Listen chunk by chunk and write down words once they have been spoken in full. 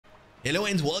Hello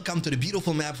and welcome to the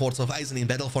beautiful map Forts of Eisen in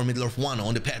Battle for Middle-earth 1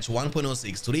 on the patch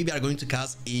 1.06. Today we are going to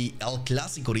cast a El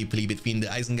Clasico replay between the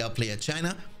Isengard player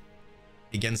China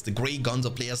against the Grey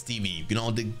Gonzo player Stevie. You know,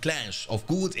 the clash of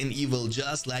good and evil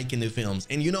just like in the films.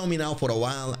 And you know me now for a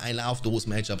while, I love those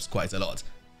matchups quite a lot.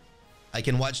 I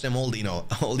can watch them all day,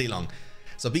 all day long.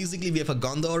 So basically we have a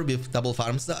Gondor with double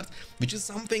farm start, which is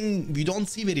something we don't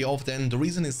see very often. The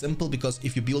reason is simple, because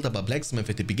if you build up a blacksmith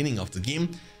at the beginning of the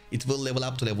game, it will level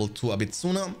up to level 2 a bit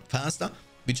sooner, faster,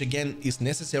 which again is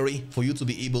necessary for you to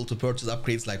be able to purchase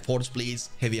upgrades like forge blades,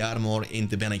 heavy armor and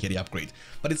the banner carry upgrade.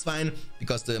 But it's fine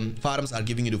because the farms are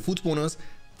giving you the foot bonus.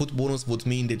 Foot bonus would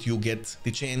mean that you get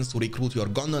the chance to recruit your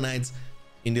Gondor Knights,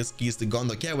 in this case the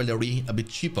Gondor Cavalry, a bit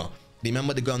cheaper.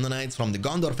 Remember, the Gondor Knights from the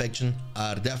Gondor faction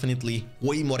are definitely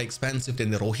way more expensive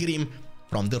than the Rohirrim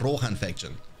from the Rohan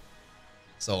faction.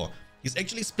 So he's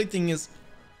actually splitting his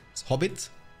Hobbit.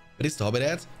 Where is the Hobbit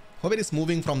at? Hobbit is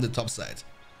moving from the top side.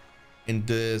 And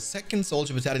the second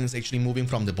soldier battalion is actually moving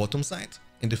from the bottom side.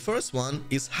 And the first one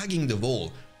is hugging the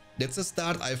wall. That's a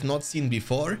start I've not seen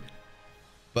before.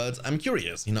 But I'm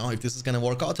curious, if this is gonna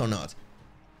work out or not.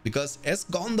 Because as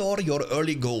Gondor, your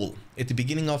early goal at the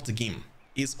beginning of the game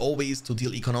is always to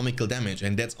deal economical damage,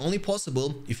 and that's only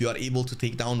possible if you are able to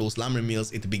take down those lumber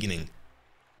mills at the beginning.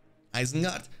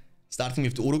 Isengard, starting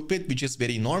with the Uruk pit, which is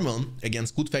very normal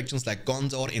against good factions like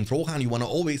Gondor and Rohan. You want to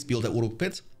always build a Uruk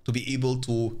pit to be able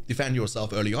to defend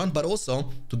yourself early on, but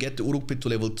also to get the Uruk pit to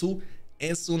level 2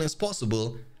 as soon as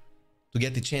possible to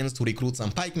get the chance to recruit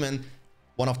some pikemen,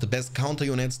 one of the best counter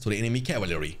units to the enemy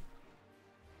cavalry.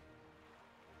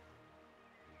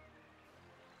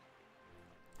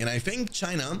 And I think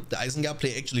China, the Isengard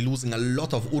player, actually losing a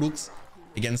lot of Uruks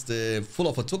against the full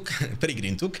of a Tuk,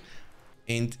 Peregrine Tuk.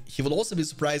 And he will also be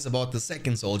surprised about the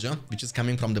second soldier, which is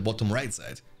coming from the bottom right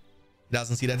side. He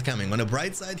doesn't see that coming. On the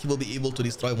bright side, he will be able to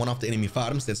destroy one of the enemy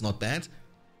farms. That's not bad.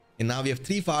 And now we have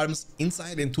 3 farms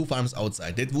inside and 2 farms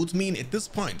outside. That would mean at this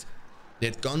point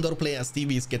that Gondor player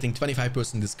Stevie is getting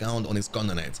 25% discount on his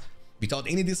Gondor Knights. Without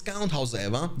any discount,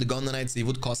 however, the Gondor Knights, they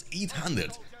would cost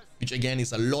 800. Which again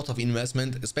is a lot of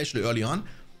investment, especially early on.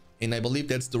 And I believe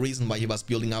that's the reason why he was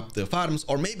building up the farms.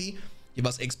 Or maybe he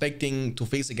was expecting to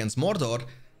face against Mordor.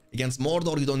 Against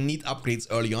Mordor, you don't need upgrades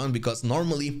early on, because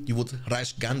normally you would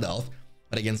rush Gandalf.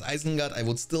 But against Isengard, I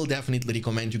would still definitely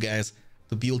recommend you guys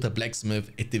to build a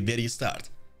blacksmith at the very start.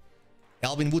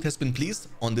 Alvin Wood has been pleased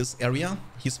on this area.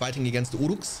 He's fighting against the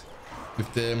Uruks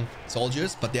with the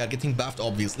soldiers, but they are getting buffed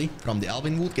obviously from the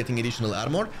Alvin Wood, getting additional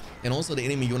armor, and also the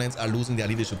enemy units are losing their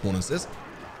leadership bonuses.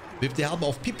 With the help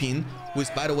of Pippin, who is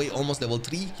by the way almost level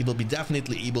 3, he will be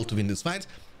definitely able to win this fight,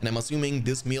 and I'm assuming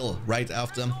this mill right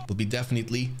after will be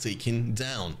definitely taken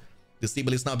down. The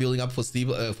stable is now building up for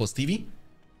Stevie.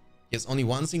 He has only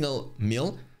one single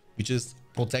mill, which is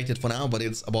protected for now, but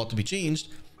it's about to be changed,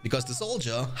 because the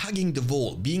soldier hugging the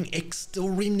wall, being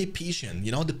extremely patient,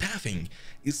 the pathing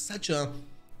is such a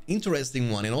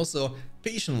interesting one, and also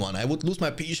patient one. I would lose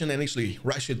my patience and actually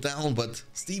rush it down, but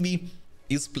Stevie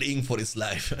is playing for his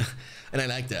life. And I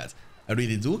like that, I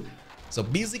really do. So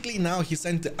basically now he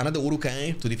sent another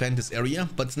Urukai to defend this area,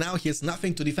 but now he has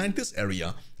nothing to defend this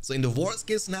area. So in the worst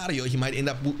case scenario, he might end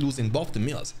up losing both the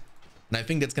mills, and I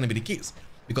think that's gonna be the case,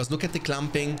 because look at the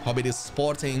clumping. Hobbit is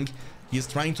sporting. He is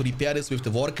trying to repair this with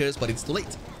the workers, but it's too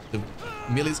late. The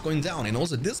mill is going down, and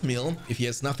also this mill, if he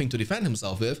has nothing to defend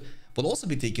himself with, will also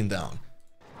be taken down.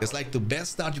 It's like the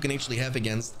best start you can actually have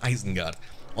against Isengard.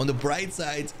 On the bright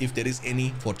side, if there is any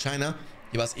for China,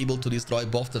 he was able to destroy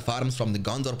both the farms from the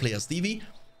Gondor player Stevie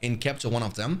and capture one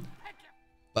of them.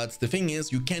 But the thing is,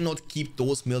 you cannot keep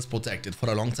those mills protected for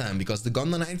a long time, because the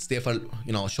Gondor Knights, they have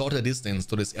a shorter distance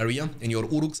to this area, and your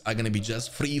Uruks are gonna be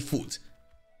just free food.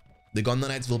 The Gondor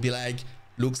Knights will be like,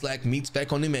 looks like meat's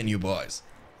back on the menu, boys.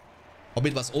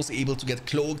 Hobbit was also able to get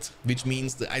cloaked, which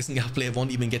means the Isengard player won't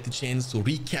even get the chance to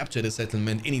recapture the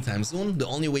settlement anytime soon. The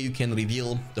only way you can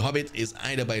reveal the Hobbit is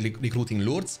either by recruiting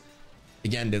lords.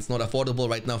 Again, that's not affordable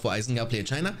right now for Isengard player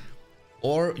China.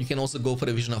 Or you can also go for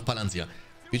the Vision of Palantir,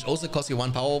 which also costs you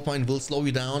 1 power point, will slow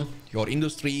you down, your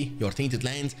industry, your tainted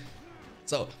land.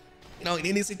 So, in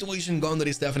any situation, Gondor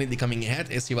is definitely coming ahead,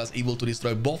 as he was able to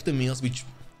destroy both the mills, which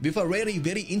with a very,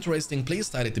 very interesting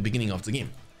playstyle at the beginning of the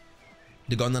game.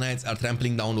 The Gondor Knights are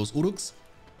trampling down those Uruks.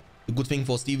 The good thing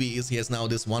for Stevie is he has now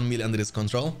this 1 mill under his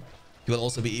control. He will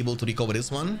also be able to recover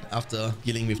this one after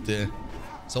dealing with the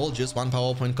soldiers. 1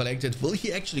 power point collected. Will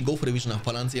he actually go for the Vision of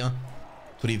Palantir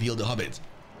to reveal the Hobbit?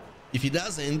 If he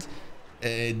doesn't,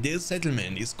 this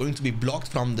settlement is going to be blocked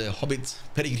from the Hobbit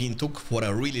Peregrine Tuk for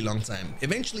a really long time.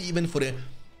 Eventually even for the,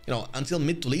 until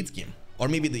mid to late game. Or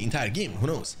maybe the entire game, who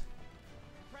knows.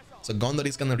 So Gondor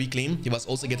is gonna reclaim. He was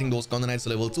also getting those Gondor Knights to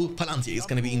level 2. Palantir is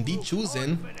gonna be indeed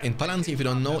chosen. And Palantir, if you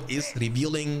don't know, is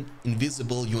revealing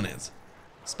invisible units.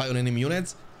 Spy on enemy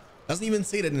units. Doesn't even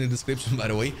say that in the description, by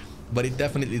the way. But it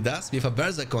definitely does. We have a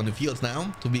Berserker on the field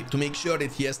now to make sure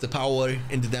that he has the power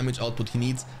and the damage output he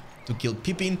needs to kill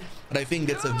Pippin. But I think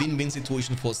that's a win-win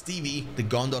situation for Stevie, the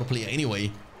Gondor player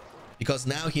anyway. Because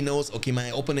now he knows, okay, my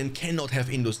opponent cannot have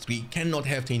industry, cannot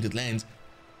have tainted lands.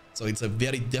 So it's a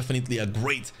very definitely a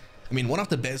great, I mean, one of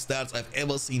the best starts I've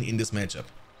ever seen in this matchup.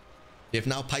 We have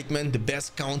now Pikeman, the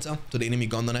best counter to the enemy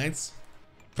Gondor Knights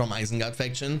from Isengard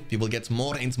faction. We will get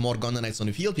more and more Gondor Knights on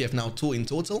the field. We have now 2 in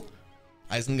total.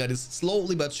 Isengard is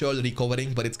slowly but surely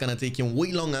recovering, but it's gonna take him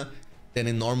way longer than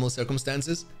in normal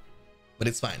circumstances. But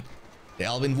it's fine. The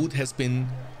Elven Wood has been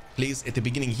placed at the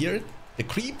beginning here. The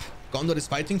creep, Gondor is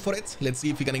fighting for it. Let's see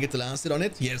if we're gonna get the last hit on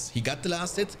it. Yes, he got the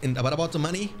last hit. And what about the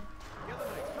money?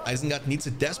 Isengard needs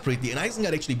it desperately, and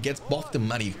Isengard actually gets both the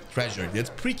money treasure. That's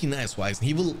pretty nice for Isengard.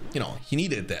 He will, you know, he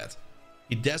needed that.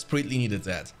 He desperately needed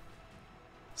that.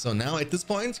 So now at this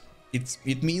point,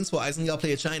 it means for Isengard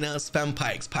player China, spam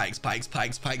pikes, pikes, pikes,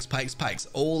 pikes, pikes, pikes, pikes,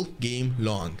 all game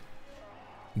long.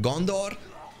 Gondor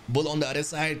will on the other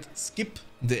side skip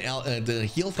the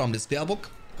heal from the spell book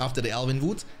after the Elven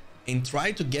Wood and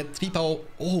try to get 3 power.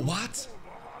 Oh, what?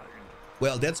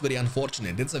 Well, that's very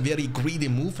unfortunate. That's a very greedy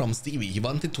move from Stevie. He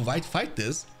wanted to fight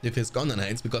this with his Gondor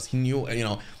Knights because he knew, you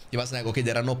know, he was like, okay,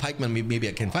 there are no pikemen, maybe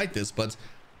I can fight this, but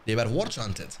they were war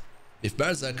chanted with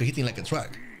Berserker hitting like a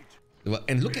truck.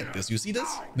 And look at this, you see this?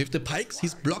 With the pikes,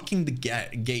 he's blocking the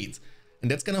gate,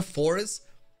 and that's gonna force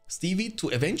Stevie to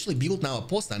eventually build now a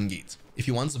post-stun gate if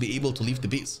he wants to be able to leave the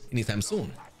base anytime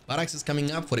soon. Barracks is coming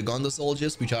up for the Gondor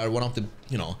soldiers, which are one of the,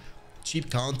 you know,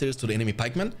 cheap counters to the enemy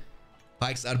pikemen.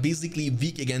 Pikes are basically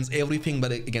weak against everything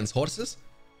but against horses.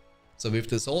 So with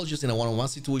the soldiers in a one-on-one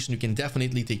situation, you can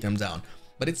definitely take them down.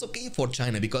 But it's okay for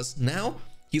China because now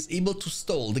he's able to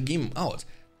stall the game out.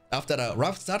 After a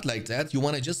rough start like that, you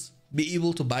want to just be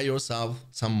able to buy yourself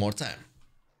some more time.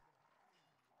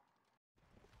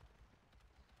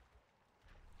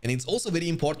 And it's also very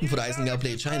important for the Isengard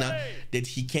player China that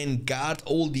he can guard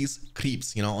all these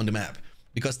creeps, you know, on the map.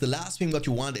 Because the last thing that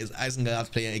you want is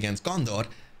Isengard player against Gondor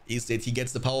is that he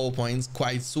gets the power points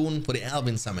quite soon for the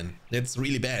Elven summon. That's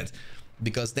really bad,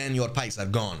 because then your pikes are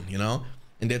gone, you know,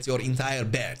 and that's your entire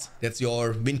bet. That's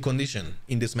your win condition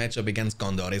in this matchup against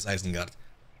Gondor as Isengard.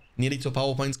 Nearly 2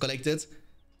 power points collected.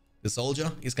 The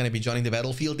soldier is going to be joining the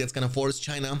battlefield. That's going to force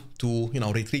China to, you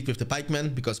know, retreat with the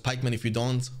pikemen, because pikemen, if you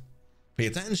don't pay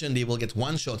attention, they will get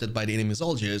one-shotted by the enemy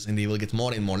soldiers, and they will get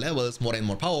more and more levels, more and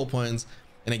more power points.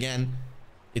 And again,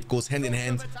 it goes hand in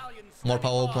hand. More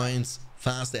power points,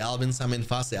 faster Elven summon,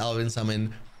 faster Elven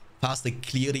summon, faster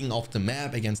clearing of the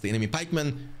map against the enemy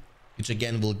pikemen, which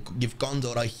again will give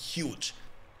Gondor a huge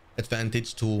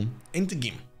advantage to end the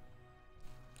game.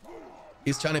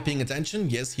 Is China paying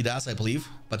attention? Yes, he does, I believe.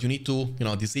 But you need to, you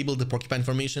know, disable the porcupine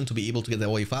formation to be able to get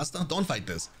away faster. Don't fight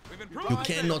this. You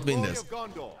cannot win this.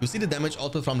 You see the damage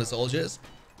output from the soldiers,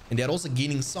 and they are also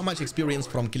gaining so much experience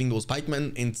from killing those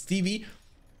pikemen. And Stevie,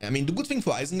 I mean, the good thing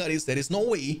for Isengard is there is no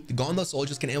way the Gondor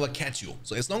soldiers can ever catch you.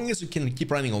 So as long as you can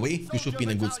keep running away, you should be in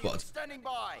a good spot.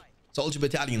 Soldier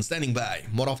battalion standing by.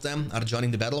 More of them are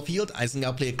joining the battlefield.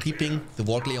 Isengard player creeping the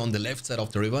Warclay on the left side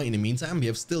of the river. In the meantime, we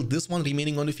have still this one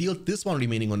remaining on the field, this one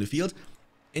remaining on the field,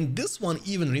 and this one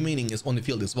even remaining is on the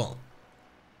field as well.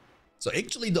 So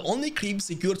actually the only creep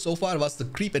secured so far was the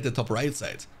creep at the top right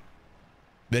side.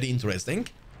 Very interesting.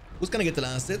 Who's gonna get the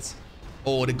last hits?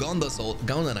 Oh, the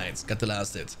Gondor Knights got the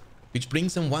last hit, which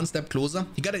brings him one step closer.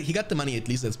 He got the money at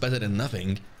least. That's better than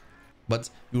nothing. But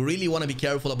you really want to be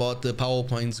careful about the power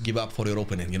points you give up for your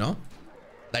opponent, you know?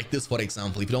 Like this, for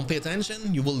example. If you don't pay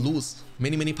attention, you will lose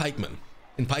many pikemen.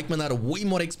 And pikemen are way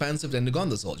more expensive than the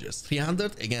Gondor soldiers.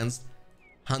 300 against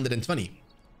 120.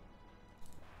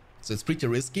 So it's pretty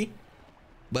risky.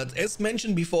 But as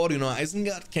mentioned before, you know,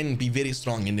 Isengard can be very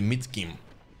strong in the mid-game.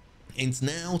 And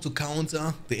now, to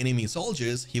counter the enemy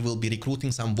soldiers, he will be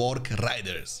recruiting some Warg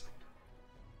Riders.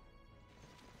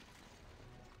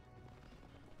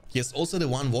 He has also the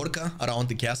one worker around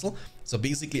the castle. So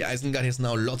basically, Isengard has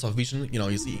now lots of vision. You know,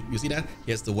 you see that?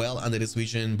 He has the well under his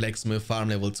vision, blacksmith, farm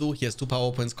level 2. He has 2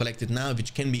 power points collected now,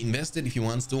 which can be invested if he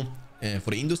wants to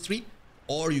for the industry.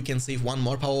 Or you can save 1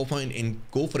 more power point and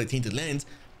go for the tainted land.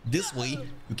 This way,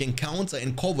 you can counter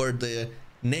and cover the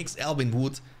next Elven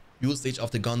Wood usage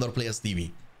of the Gondor player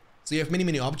Stevie. So you have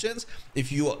many options.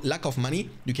 If you lack of money,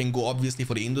 you can go obviously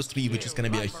for the industry, which is going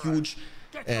to be a huge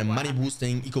money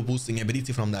boosting, eco boosting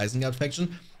ability from the Isengard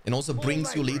faction, and also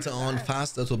brings you later on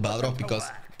faster to Balrog, because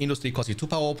Industry costs you 2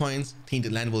 power points,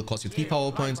 Tainted Land will cost you 3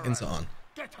 power points, and so on.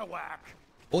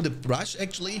 Oh, the Rush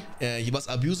actually, he was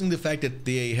abusing the fact that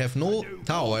they have no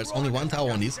towers, only one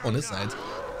tower on this side.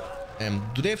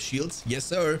 Do they have shields? Yes,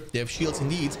 sir. They have shields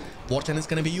indeed. Wartime is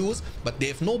gonna be used, but they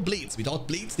have no blades. Without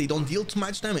blades, they don't deal too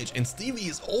much damage. And Stevie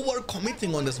is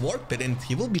over-committing on this Warp Pit, and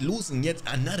he will be losing yet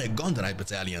another Gondorite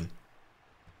battalion.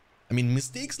 I mean,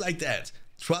 mistakes like that,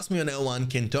 trust me on that one,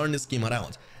 can turn this game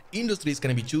around. Industry is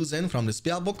going to be chosen from the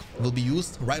spellbook, will be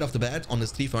used right off the bat on the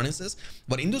 3 furnaces.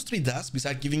 What Industry does,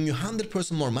 besides giving you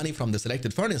 100% more money from the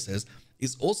selected furnaces,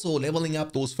 is also leveling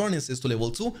up those furnaces to level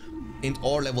 2 and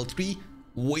or level 3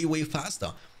 way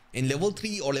faster. And level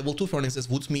 3 or level 2 furnaces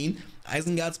would mean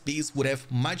Isengard's base would have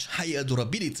much higher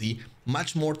durability,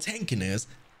 much more tankiness,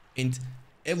 and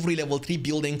every level 3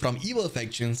 building from evil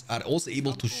factions are also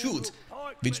able to shoot,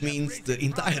 which means the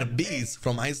entire base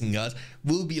from Isengard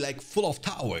will be like full of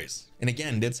towers. And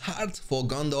again, that's hard for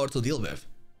Gondor to deal with.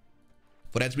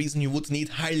 For that reason, you would need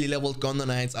highly leveled Gondor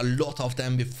Knights, a lot of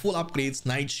them with full upgrades,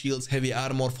 Knight Shields, Heavy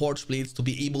Armor, Forge Blades to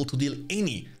be able to deal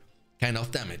any kind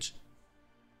of damage.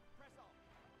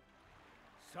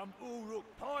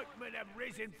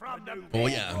 Oh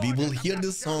yeah, we will hear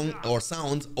this song or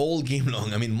sound all game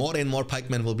long. I mean, more and more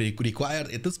pikemen will be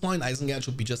required. At this point, Isengard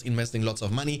should be just investing lots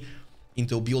of money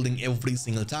into building every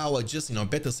single tower, just, you know,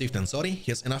 better safe than sorry.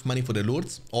 He has enough money for the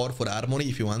lords or for the armory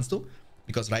if he wants to,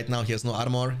 because right now he has no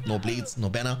armor, no blades, no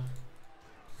banner.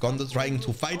 Gondor trying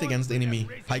to fight against the enemy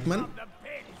pikemen,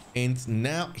 and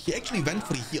now he actually went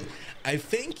for the heal. I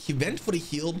think he went for the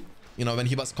heal, you know, when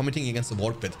he was committing against the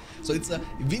Warp Pit. So it's a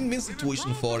win-win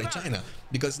situation for China,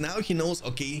 because now he knows,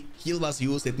 okay, heal was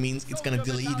used, that means it's gonna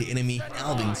delay the enemy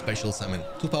Alvin special summon.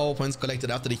 2 power points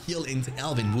collected after the heal, and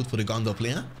Alvin root for the Gondor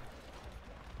player.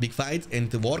 Big fight,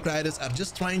 and the Warg Riders are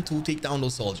just trying to take down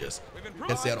those soldiers.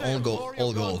 That's their own goal.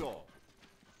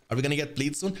 Are we gonna get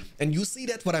bleed soon? And you see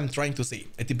that what I'm trying to say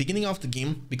at the beginning of the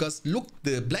game, because look,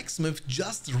 the blacksmith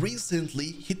just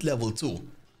recently hit level 2,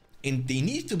 and they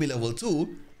need to be level 2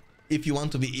 if you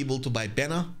want to be able to buy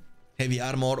banner, heavy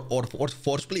armor, or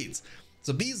forge blades.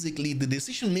 So basically, the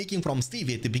decision making from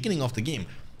Stevie at the beginning of the game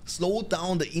slowed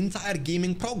down the entire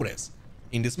gaming progress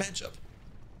in this matchup.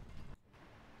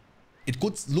 It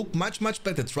could look much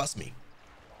better, trust me.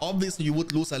 Obviously, you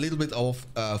would lose a little bit of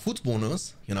foot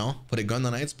bonus, you know, for the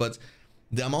Gondor Knights, but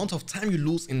the amount of time you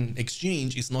lose in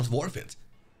exchange is not worth it.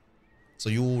 So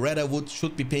you rather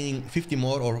should be paying 50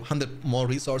 more or 100 more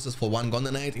resources for one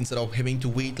Gondor Knight instead of having to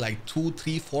wait like 2,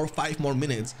 3, 4, 5 more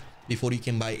minutes before you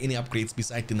can buy any upgrades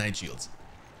beside the Knight Shields.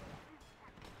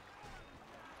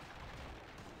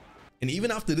 And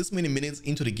even after this many minutes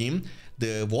into the game,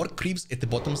 the war creeps at the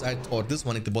bottom side, or this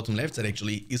one at the bottom left side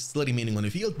actually, is still remaining on the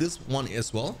field. This one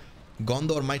as well.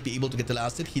 Gondor might be able to get the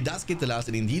last hit. He does get the last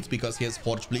hit indeed, because he has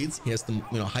Forge Blades. He has the,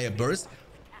 you know, higher burst.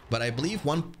 But I believe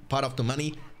one part of the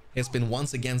money has been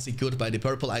once again secured by the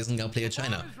purple Isengard player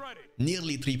China.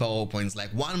 Nearly 3 power points,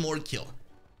 like one more kill,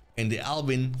 and the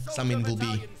Alvin summon will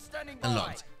be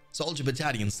unlocked. Soldier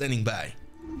Battalion standing by.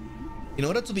 In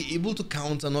order to be able to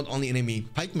counter not only enemy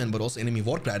pikemen but also enemy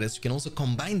Warg Riders, you can also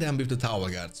combine them with the Tower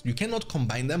Guards. You cannot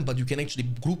combine them, but you can actually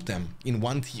group them in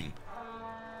one team.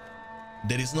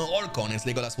 There is no Orcon, as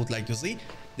Legolas would like to see.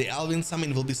 The Alvin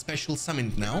summon will be special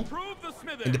summoned now,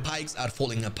 and the pikes are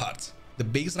falling apart. The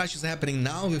base rush is happening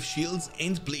now with shields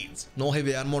and blades. No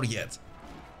heavy armor yet.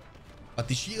 But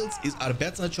the shields are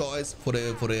better choice for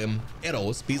the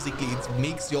arrows. Basically, it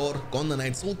makes your Gondor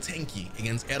Knight so tanky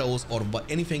against arrows or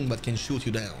anything that can shoot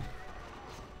you down.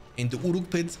 And the Uruk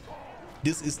Pit,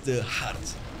 this is the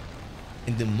heart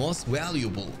and the most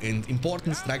valuable and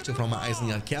important structure from an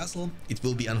Isengard castle. It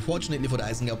will be, unfortunately for the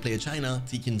Isengard player China,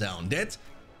 taken down. That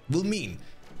will mean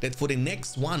that for the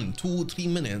next 1, 2, 3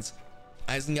 minutes,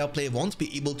 Isengard player won't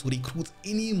be able to recruit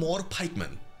any more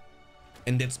pikemen.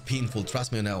 And that's painful,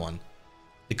 trust me on that one.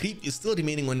 The creep is still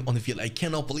remaining on the field. I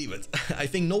cannot believe it. I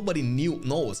think nobody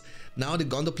knows. Now the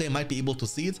Gondor player might be able to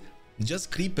see it.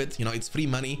 Just creep it. You know, it's free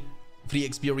money, free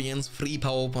experience, free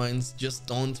power points. Just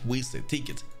don't waste it. Take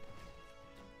it.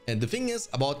 And the thing is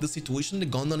about this situation, the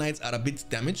Gondor Knights are a bit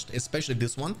damaged, especially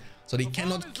this one. So they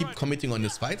cannot keep committing on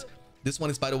this fight. This one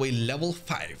is, by the way, level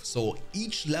 5. So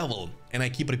each level, and I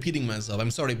keep repeating myself,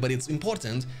 I'm sorry, but it's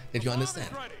important that you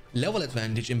understand. Level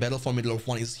advantage in Battle for Middle-earth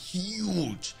 1 is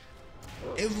huge.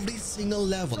 Every single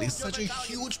level is such a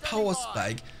huge power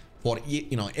spike for,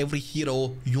 you know, every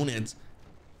hero unit,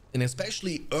 and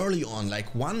especially early on,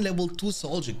 like one level 2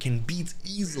 soldier can beat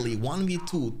easily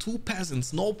 1v2 2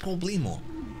 peasants, no problemo,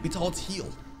 without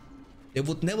heal. It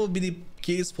would never be the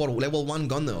case for level 1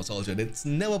 Gondor soldier. That's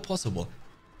never possible.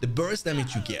 The burst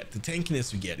damage you get, the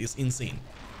tankiness you get is insane.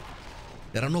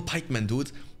 There are no pikemen,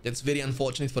 dude. That's very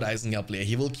unfortunate for the Isengard player.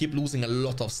 He will keep losing a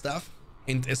lot of stuff.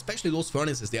 And especially those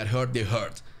furnaces, they are hurt, they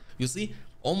hurt. You see,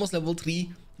 almost level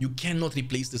 3, you cannot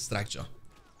replace the structure.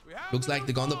 Looks like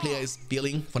the Gondor player is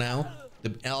peeling for now.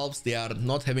 The elves, they are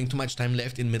not having too much time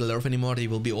left in Middle Earth anymore. They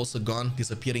will be also gone,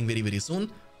 disappearing very, very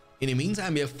soon. In the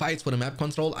meantime, we have fights for the map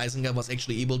control. Isengard was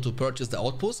actually able to purchase the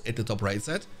outpost at the top right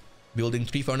side, building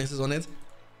 3 furnaces on it,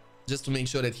 just to make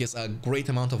sure that he has a great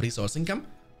amount of resource income.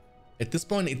 At this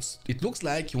point, it looks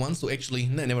like he wants to actually...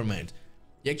 No, never mind.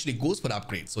 He actually goes for the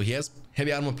upgrade. So he has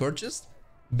heavy armor purchased,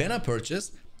 banner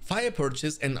purchased, fire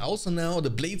purchased, and also now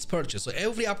the blades purchased. So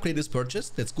every upgrade is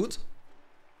purchased. That's good.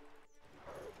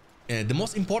 The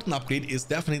most important upgrade is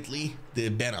definitely the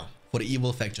banner for the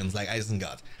evil factions like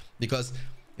Isengard. Because,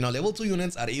 you know, level 2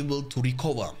 units are able to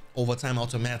recover over time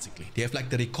automatically. They have like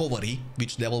the recovery,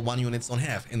 which level 1 units don't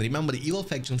have. And remember, the evil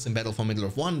factions in Battle for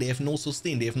Middle-earth 1, they have no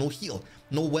sustain, they have no heal,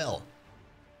 no well.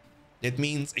 That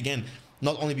means, again,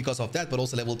 not only because of that, but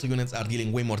also level 2 units are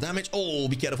dealing way more damage. Oh,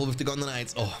 be careful with the Gondor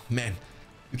Knights. Oh, man.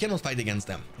 You cannot fight against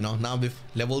them. You know, now with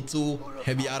level 2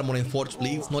 heavy armor and forged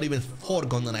blades, not even 4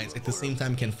 Gondor Knights at the same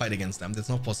time can fight against them. That's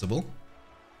not possible.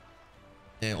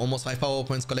 Almost 5 power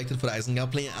points collected for the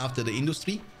Isengard player after the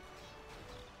industry.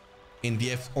 And we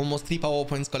have almost 3 power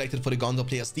points collected for the Gondor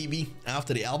player Stevie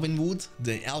after the Elven Wood,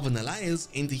 the Elven Alliance,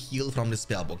 and the heal from the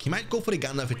spellbook. He might go for the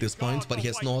Gandalf at this point, but he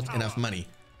has not enough money.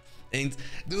 And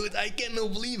dude, I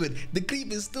cannot believe it. The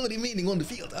creep is still remaining on the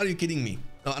field. Are you kidding me?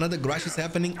 Another Grush is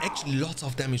happening. Actually, lots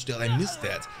of damage there. I missed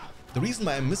that. The reason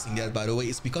why I'm missing that, by the way,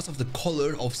 is because of the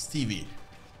color of Stevie.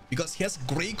 Because he has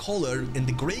gray color, and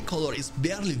the gray color is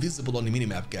barely visible on the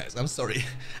minimap, guys. I'm sorry.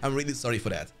 I'm really sorry for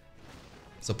that.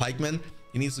 So Pikeman,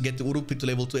 he needs to get the Uruk pit to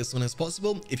level 2 as soon as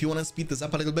possible. If you want to speed this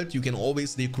up a little bit, you can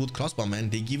always recruit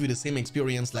crossbowmen. They give you the same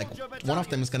experience, like one of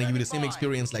them is going to give you the same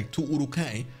experience like 2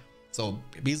 Urukai. So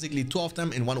basically 2 of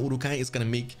them and 1 Urukai is going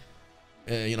to make,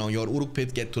 you know, your Uruk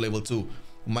pit get to level 2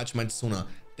 much sooner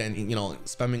than, you know,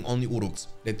 spamming only Uruks.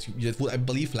 That would, I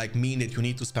believe, like mean that you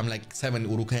need to spam like 7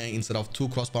 Urukai instead of 2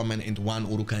 crossbowmen and 1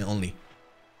 Urukai only.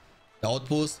 The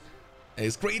outpost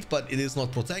is great, but it is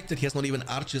not protected. He has not even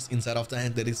archers inside of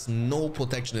that. There is no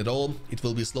protection at all. It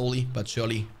will be slowly but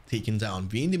surely taken down.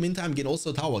 We in the meantime get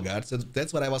also tower guards.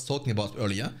 That's what I was talking about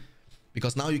earlier,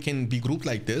 because now you can be grouped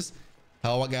like this.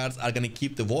 Tower guards are gonna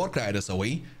keep the war riders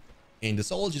away, and the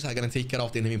soldiers are gonna take care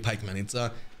of the enemy pikemen. It's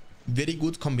a very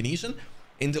good combination,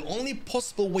 and the only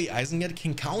possible way Isengard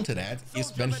can counter that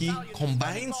is when he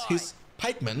combines his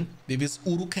pikemen with his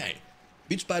Urukai,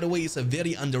 which, by the way, is a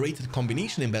very underrated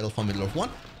combination in Battle for Middle-earth 1,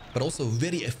 but also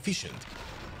very efficient.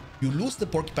 You lose the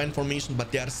porcupine formation,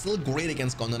 but they are still great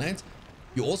against Gondor Knights.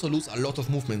 You also lose a lot of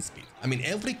movement speed. I mean,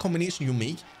 every combination you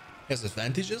make has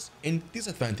advantages and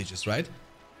disadvantages, right?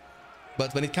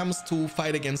 But when it comes to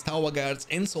fight against tower guards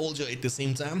and soldier at the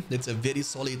same time, that's a very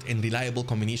solid and reliable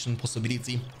combination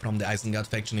possibility from the Isengard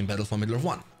faction in Battle for Middle-earth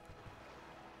 1.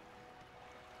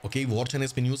 Okay, Warchain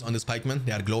has been used on the pikemen.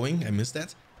 They are glowing. I missed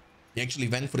that. He actually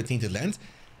went for the Tainted Land,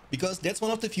 because that's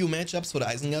one of the few matchups for the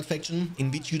Isengard faction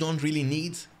in which you don't really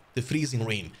need the Freezing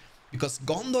Rain. Because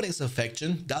Gondor as a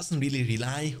faction doesn't really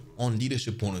rely on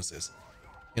leadership bonuses.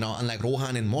 You know, unlike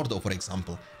Rohan and Mordor, for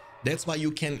example. That's why you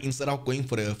can, instead of going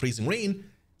for the Freezing Rain,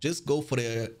 just go for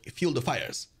the Field of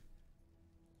Fires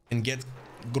and get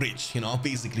rich. You know,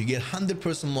 basically you get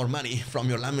 100% more money from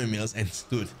your lumber mills, and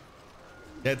dude,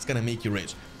 that's gonna make you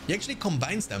rich. He actually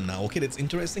combines them now. Okay, that's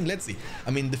interesting. Let's see.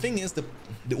 I mean, the thing is, the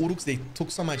Uruks, they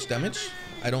took so much damage.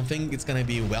 I don't think it's gonna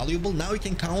be valuable. Now you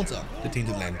can counter the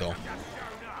Tainted Land though.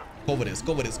 Cover this,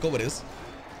 cover this, cover this.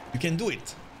 You can do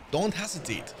it. Don't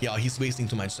hesitate. Yeah, he's wasting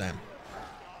too much time.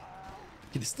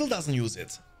 He still doesn't use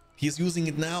it. He's using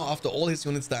it now after all his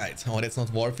units died. Oh, that's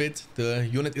not worth it. The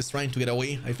unit is trying to get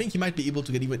away. I think he might be able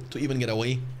to even get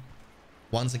away.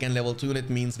 Once again, level 2 unit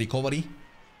means recovery.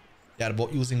 They are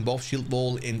using both shield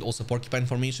wall and also porcupine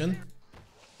formation.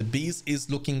 The base is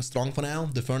looking strong for now.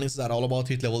 The furnaces are all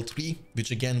about it, level 3,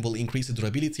 which again will increase the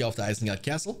durability of the Isengard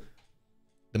castle.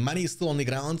 The money is still on the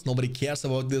ground. Nobody cares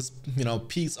about this, you know,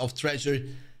 piece of treasure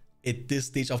at this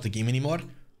stage of the game anymore.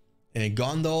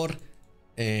 Gondor,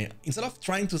 instead of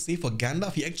trying to save for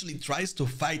Gandalf, he actually tries to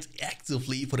fight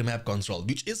actively for the map control,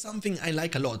 which is something I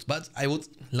like a lot, but I would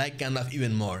like Gandalf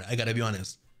even more, I gotta be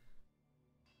honest.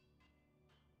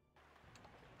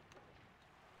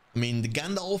 I mean, the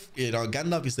Gandalf, you know,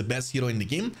 Gandalf is the best hero in the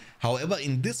game. However,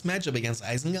 in this matchup against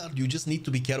Isengard, you just need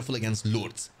to be careful against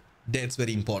Lords. That's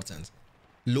very important.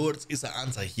 Lords is an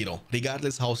anti-hero.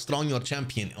 Regardless how strong your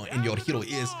champion and your hero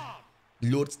is,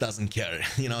 Lords doesn't care.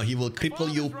 You know, he will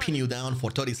cripple you, pin you down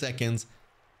for 30 seconds,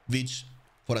 which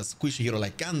for a squishy hero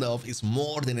like Gandalf is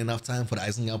more than enough time for the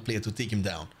Isengard player to take him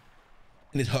down.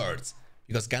 And it hurts,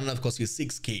 because Gandalf costs you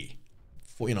 6k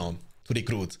for, you know, to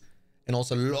recruit. And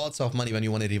also lots of money when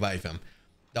you want to revive him.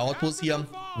 The outpost here,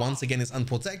 once again, is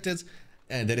unprotected.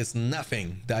 And there is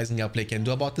nothing the Isengard player can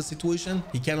do about this situation.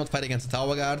 He cannot fight against the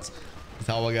Tower Guards. The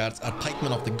Tower Guards are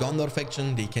pikemen of the Gondor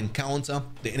faction. They can counter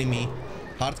the enemy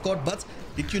hardcore. But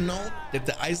did you know that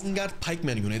the Isengard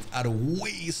pikemen units are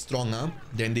way stronger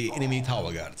than the enemy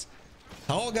Tower Guards?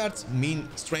 Tower Guards' main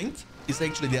strength is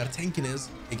actually their tankiness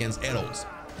against arrows.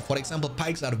 For example,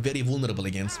 pikes are very vulnerable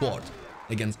against sword,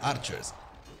 against archers.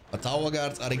 But Tower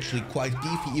Guards are actually quite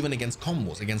beefy even against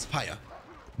combos, against fire.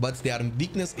 But their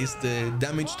weakness is the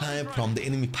damage time from the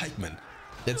enemy pikemen.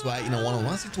 That's why in a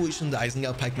one-on-one situation, the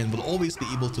Isengard pikemen will always be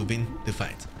able to win the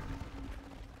fight.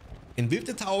 And with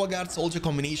the Tower Guard soldier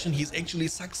combination, he's actually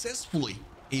successfully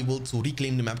able to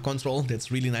reclaim the map control.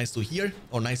 That's really nice to hear,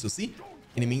 or nice to see.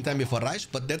 In the meantime, before rush,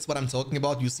 but that's what I'm talking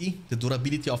about. You see the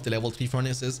durability of the level 3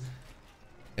 furnaces.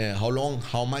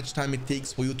 How much time it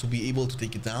takes for you to be able to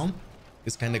take it down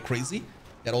is kind of crazy.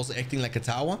 They're also acting like a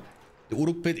tower. The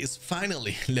Uruk pit is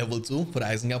finally level 2 for the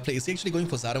Isengard player. Is he actually going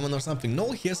for Saruman or something?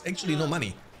 No, he has actually no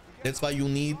money. That's why you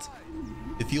need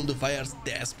the Field of Fires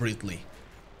desperately.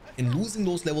 And losing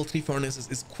those level 3 furnaces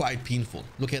is quite painful.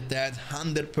 Look at that,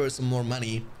 100% more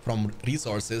money from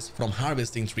resources from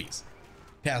harvesting trees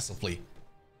passively.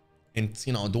 And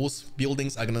you know, those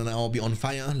buildings are gonna now be on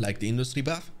fire like the industry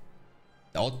buff.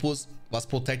 The outpost was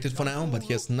protected for now, but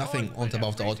he has nothing on top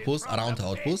of the outpost, around the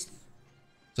outpost.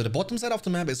 So the bottom side of the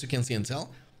map, as you can see and tell,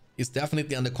 is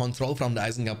definitely under control from the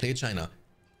Isengard player China.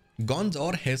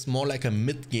 Gondor has more like a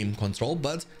mid-game control,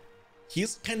 but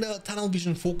he's kinda tunnel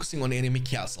vision focusing on the enemy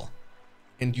castle.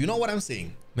 And you know what I'm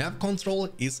saying, map control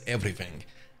is everything.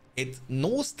 At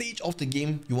no stage of the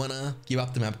game you wanna give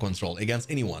up the map control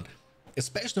against anyone.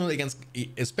 Especially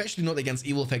not against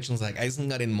evil factions like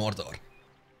Isengard and Mordor.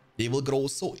 They will grow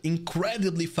so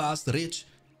incredibly fast rich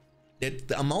that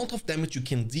the amount of damage you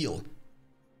can deal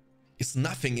is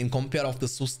nothing in compare of the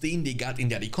sustain they got in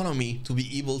their economy to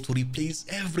be able to replace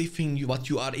everything what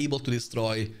you are able to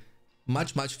destroy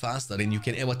much faster than you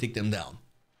can ever take them down.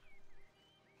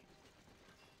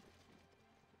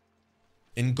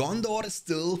 And Gondor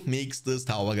still makes this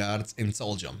Tower Guards and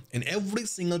Soldier, and every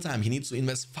single time he needs to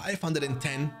invest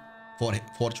 510 for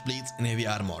Forge Blades and Heavy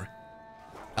Armor.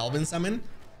 Elven Summon,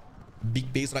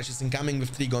 big base rush is incoming with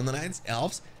 3 Gondorites,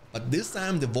 Elves, but this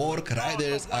time the Warg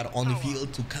Riders are on the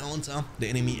field to counter the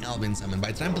enemy Elven Summon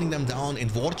by trampling them down and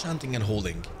War Chanting and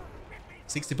holding.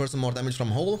 60% more damage from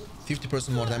Hole, 50%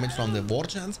 more damage from the War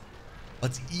Chant,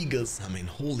 but Eagle Summon,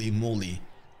 holy moly.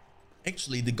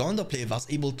 Actually, the Gondor player was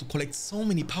able to collect so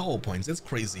many power points, that's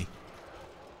crazy.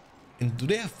 And do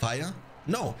they have fire?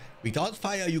 No, without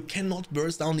fire you cannot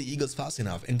burst down the eagles fast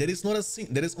enough, and there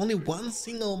is only one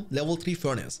single level 3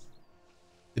 furnace.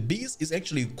 The beast is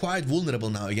actually quite vulnerable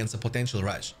now against a potential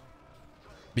rush.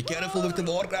 Be careful with the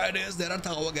Warg Riders, there are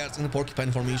Tower Guards in the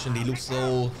Porcupine formation, they look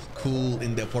so cool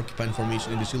in the Porcupine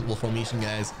formation, in the Shield Wall formation,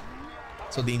 guys.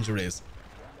 So dangerous.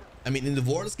 I mean, in the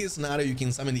worst case scenario, you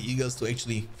can summon the eagles to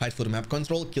actually fight for the map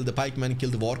control, kill the pikemen, kill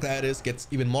the Warg Riders, get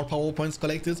even more power points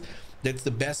collected. That's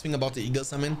the best thing about the eagle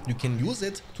summon. You can use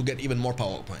it to get even more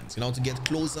power points, you know, to get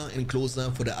closer and closer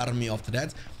for the Army of the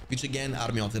Dead, which again,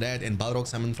 Army of the Dead and Balrog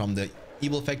summon from the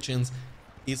evil factions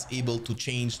is able to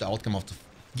change the outcome of the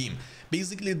game.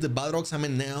 Basically, the Balrog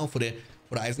summon now for the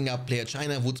Isengard player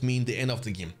China would mean the end of the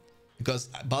game. Because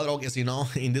Balrog, as you know,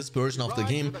 in this version of the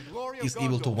game, is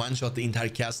able to one-shot the entire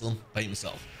castle by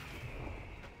himself.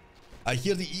 I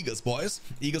hear the eagles, boys.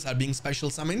 Eagles are being special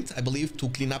summoned, I believe, to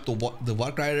clean up the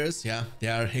Warg Riders. Yeah, they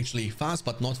are actually fast,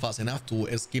 but not fast enough to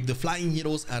escape. The flying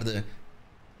heroes are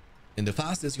the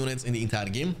fastest units in the entire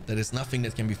game. There is nothing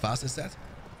that can be fast as that.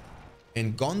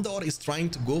 And Gondor is trying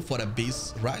to go for a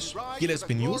base rush. Heal has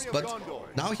been used, but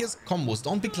now he has combos.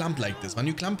 Don't be clumped like this. When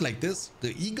you clump like this,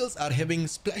 the eagles are having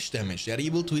splash damage. They are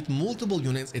able to hit multiple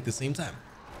units at the same time.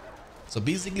 So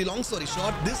basically, long story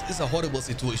short, this is a horrible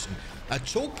situation. A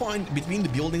choke point between the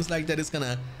buildings like that is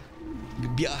gonna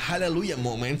be a hallelujah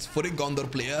moment for the Gondor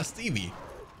player Stevie.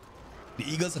 The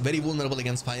eagles are very vulnerable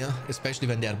against fire, especially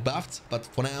when they are buffed. But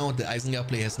for now, the Isengard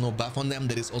player has no buff on them.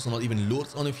 There is also not even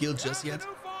lords on the field just yet.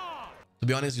 To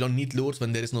be honest, you don't need lords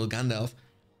when there is no Gandalf.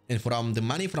 And from the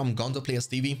money from Gondor player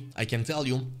Stevie, I can tell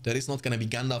you, there is not gonna be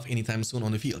Gandalf anytime soon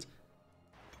on the field.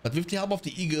 But with the help of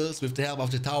the eagles, with the help of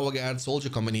the Tower Guard soldier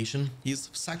combination, he's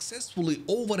successfully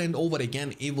over and over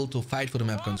again able to fight for the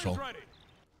map control.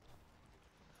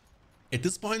 At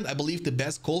this point, I believe the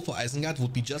best call for Isengard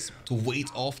would be just to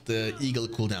wait off the eagle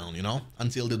cooldown, you know,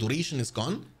 until the duration is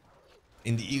gone.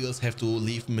 and the Eagles have to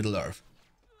leave Middle Earth.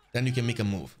 Then you can make a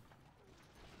move.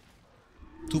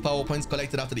 2 power points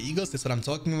collected after the Eagles, that's what I'm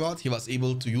talking about. He was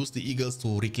able to use the Eagles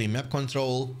to reclaim map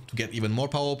control, to get even more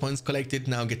power points collected,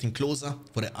 now getting closer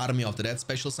for the Army of the Dead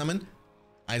special summon.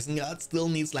 Isengard still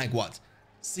needs like what?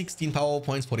 16 power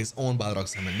points for his own Balrog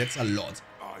summon, that's a lot.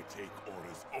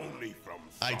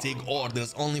 I take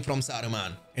orders only from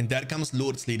Saruman. And there comes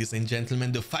Lords, ladies and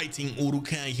gentlemen, the fighting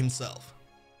Uruk-hai himself.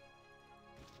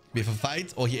 We have a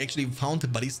fight, or he actually found the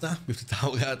ballista with the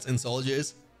Tower Guards and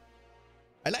soldiers.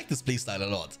 I like this playstyle a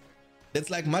lot.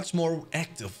 That's like much more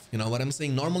active, you know what I'm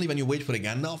saying? Normally when you wait for a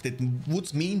Gandalf, that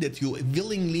would mean that you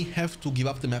willingly have to give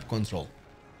up the map control.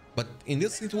 But in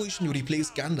this situation, you replace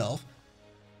Gandalf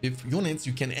with units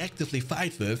you can actively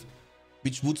fight with,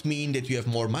 which would mean that you have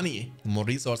more money, more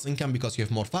resource income because you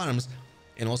have more farms,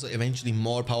 and also eventually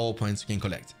more power points you can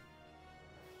collect.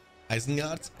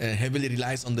 Isengard heavily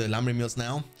relies on the lumber mills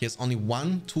now. He has only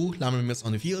 1-2 lumber mills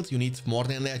on the field. You need more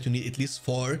than that, you need at least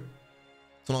 4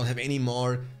 to not have any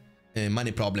more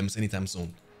money problems anytime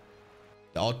soon.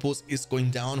 The outpost is going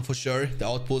down for sure. The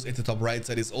outpost at the top right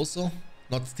side is also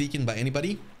not taken by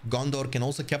anybody. Gondor can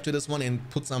also capture this one and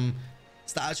put some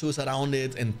statues around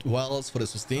it and wells for the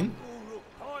sustain.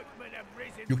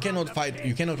 You cannot fight,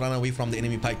 you cannot run away from the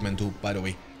enemy pikemen too, by the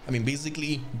way. I mean,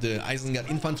 basically, the Isengard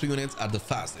infantry units are the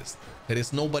fastest. There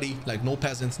is nobody, like no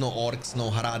peasants, no orcs, no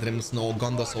Haradrims, no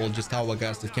Gondor soldiers, Tower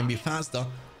Guards that can be faster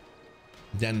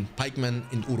than pikemen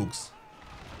and Uruks.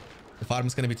 The farm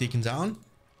is going to be taken down.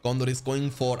 Gondor is going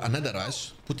for another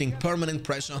rush, putting permanent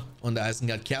pressure on the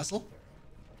Isengard castle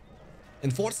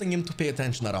and forcing him to pay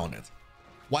attention around it,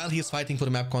 while he's fighting for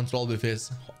the map control with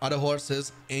his other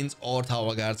horses and or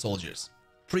Tower Guard soldiers.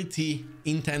 Pretty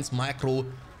intense micro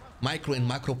and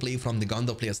macro play from the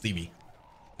Gondor players TV.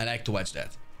 I like to watch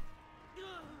that.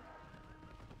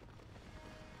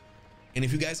 And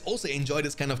if you guys also enjoy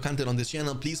this kind of content on this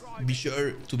channel, please be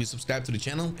sure to be subscribed to the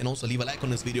channel and also leave a like on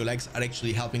this video. Likes are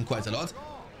actually helping quite a lot.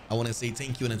 I want to say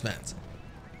thank you in advance.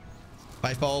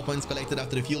 5 power points collected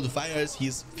after the Field of Fires.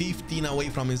 He's 15 away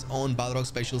from his own Balrog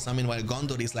special summon, while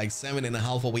Gondor is like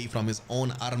 7.5 away from his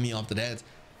own Army of the Dead.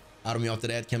 Army of the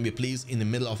Dead can be placed in the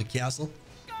middle of a castle,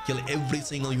 kill every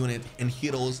single unit and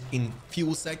heroes in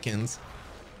few seconds,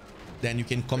 then you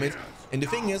can commit. And the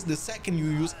thing is, the second you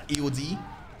use AOD,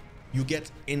 you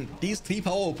get in these 3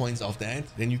 power points of that,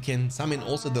 then you can summon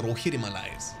also the Rohirrim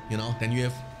allies, you know. Then you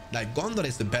have, like, Gondor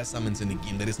is the best summons in the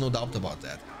game, there is no doubt about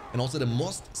that, and also the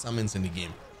most summons in the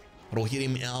game.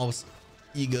 Rohirrim, elves,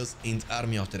 eagles and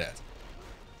Army of the Dead,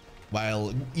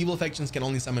 while evil factions can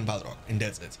only summon Balrog, and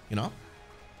that's it, you know.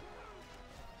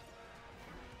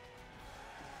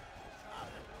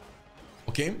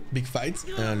 Okay, big fight.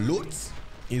 Lutz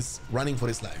is running for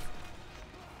his life.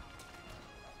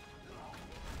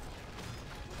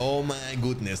 Oh my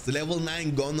goodness, the level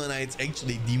 9 Gondor Knights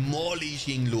actually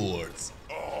demolishing Lords.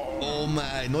 Oh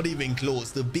my, not even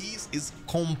close. The base is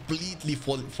completely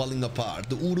falling apart.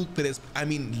 The Uruk pit is, I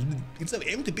mean, it's an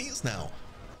empty base now.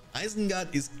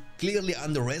 Isengard is clearly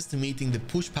underestimating the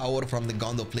push power from the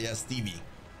Gondor players TV.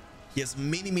 He has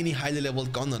many highly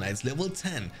leveled Gondor Knights, level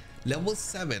 10, level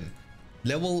 7,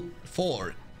 level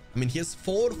 4. I mean, he has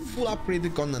 4 full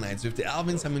upgraded Gondor Knights with the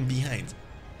Alvin summon behind.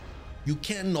 You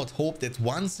cannot hope that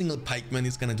one single pikeman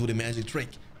is gonna do the magic trick,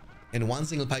 and one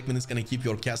single pikeman is gonna keep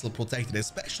your castle protected,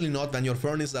 especially not when your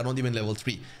furnaces are not even level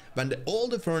 3. When all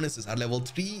the furnaces are level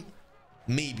 3,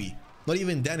 maybe. Not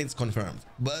even then it's confirmed.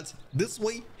 But this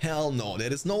way, hell no,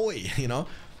 there is no way, you know?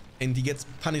 And he gets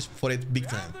punished for it big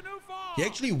time. He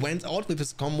actually went out with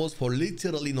his combos for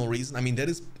literally no reason. I mean, there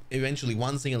is eventually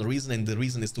one single reason, and the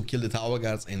reason is to kill the Tower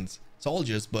Guards and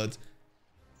soldiers, but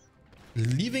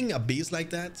leaving a base like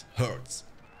that hurts.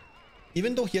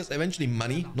 Even though he has eventually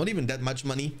money, not even that much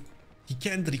money, he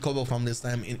can't recover from this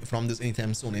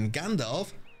anytime soon. And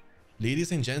Gandalf,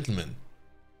 ladies and gentlemen,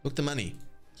 look the money.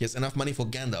 He has enough money for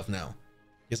Gandalf now.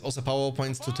 He has also power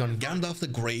points to turn Gandalf the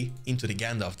Grey into the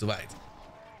Gandalf the White.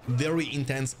 Very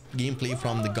intense gameplay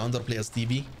from the Gondor players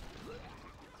TV.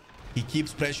 He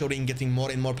keeps pressuring, getting more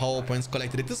and more power points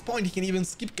collected. At this point, he can even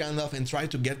skip Gandalf and try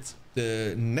to get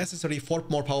the necessary 4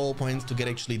 more power points to get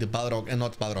actually the Balrog, and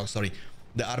not Balrog, sorry,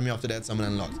 the Army of the Dead summon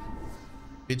unlocked,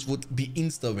 which would be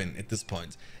insta-win at this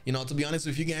point. You know, to be honest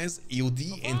with you guys,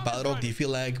 EOD and Balrog, they feel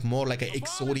like more like an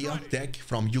Exodia deck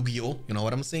from Yu-Gi-Oh! You know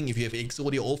what I'm saying? If you have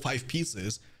Exodia all 5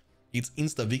 pieces, it's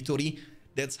insta-victory.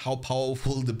 That's how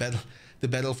powerful the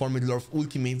Battle for Middle-earth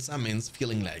Ultimate summons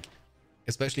feeling like.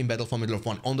 Especially in Battle for Middle-earth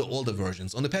 1, on the older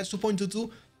versions. On the patch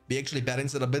 2.22, they actually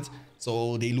balance it a bit,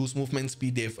 so they lose movement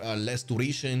speed, they have less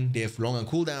duration, they have longer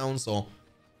cooldown, so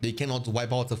they cannot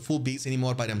wipe out the full base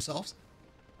anymore by themselves.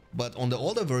 But on the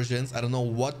older versions, I don't know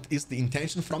what is the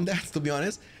intention from that, to be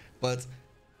honest. But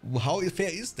how fair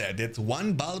is that? That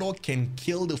one Balrog can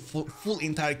kill the full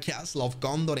entire castle of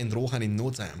Gondor and Rohan in no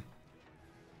time.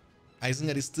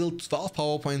 Isengard is still 12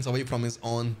 power points away from his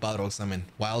own Balrog summon,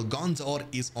 while Gondor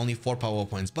is only 4 power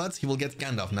points. But he will get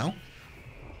Gandalf now.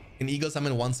 An Eagle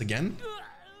summon once again.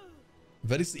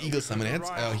 Where is the Eagle summon at?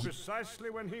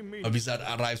 Wizard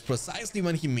arrives precisely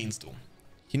when he means to.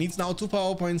 He needs now 2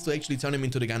 power points to actually turn him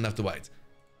into the Gandalf the White.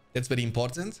 That's very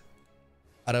important.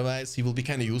 Otherwise, he will be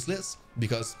kind of useless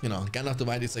because, you know, Gandalf the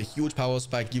White is a huge power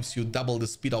spike, gives you double the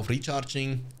speed of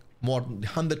recharging,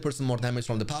 100% more damage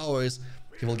from the powers.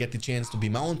 He will get the chance to be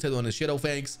mounted on the Shadow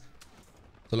Fakes.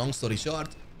 So long story short,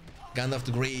 Gandalf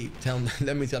the Grey,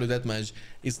 let me tell you that much,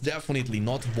 is definitely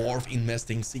not worth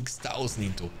investing 6,000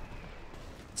 into.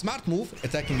 Smart move,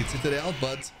 attacking the Citadel,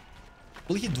 but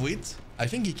will he do it? I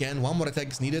think he can. One more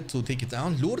attack is needed to take it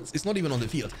down. Lourdes is not even on the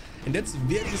field. And that's a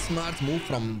very smart move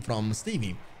from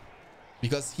Stevie.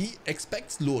 Because he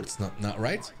expects Lourdes, not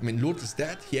right? I mean, Lourdes is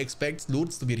dead. He expects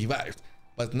Lourdes to be revived.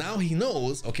 But now he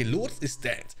knows, okay, Lourdes is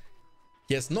dead.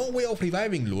 He has no way of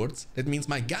reviving Lourdes. That means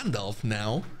my Gandalf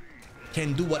now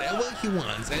can do whatever he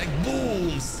wants. And like,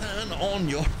 boom, sun on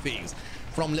your face.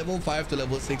 From level 5 to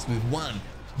level 6 with one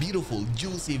beautiful,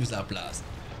 juicy Wizard Blast.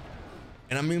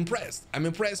 And I'm impressed. I'm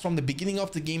impressed from the beginning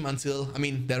of the game until, I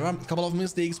mean, there are a couple of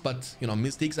mistakes, but, you know,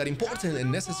 mistakes are important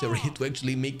and necessary to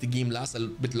actually make the game last a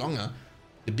bit longer.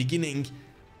 The beginning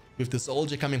with the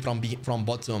soldier coming from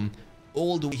bottom,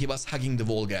 all the way he was hugging the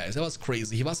wall, guys. That was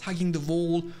crazy. He was hugging the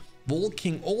wall,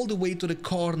 walking all the way to the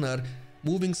corner,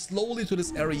 moving slowly to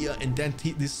this area, and then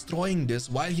destroying this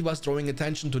while he was drawing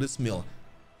attention to this mill.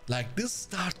 Like, this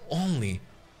start only.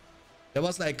 That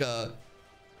was like a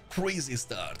crazy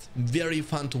start. Very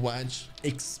fun to watch.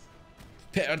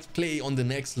 Expert play on the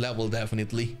next level,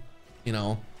 definitely. You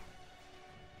know,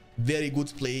 very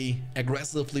good play,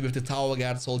 aggressively with the Tower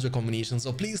Guard Soldier combination.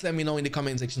 So please let me know in the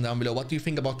comment section down below what do you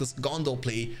think about this Gondor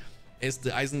play, as the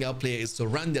Isengard player is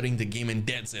surrendering the game, and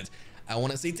that's it. I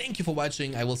want to say thank you for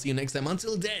watching. I will see you next time.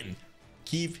 Until then,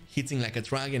 keep hitting like a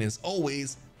dragon. As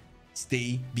always,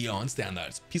 stay beyond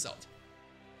standards. Peace out.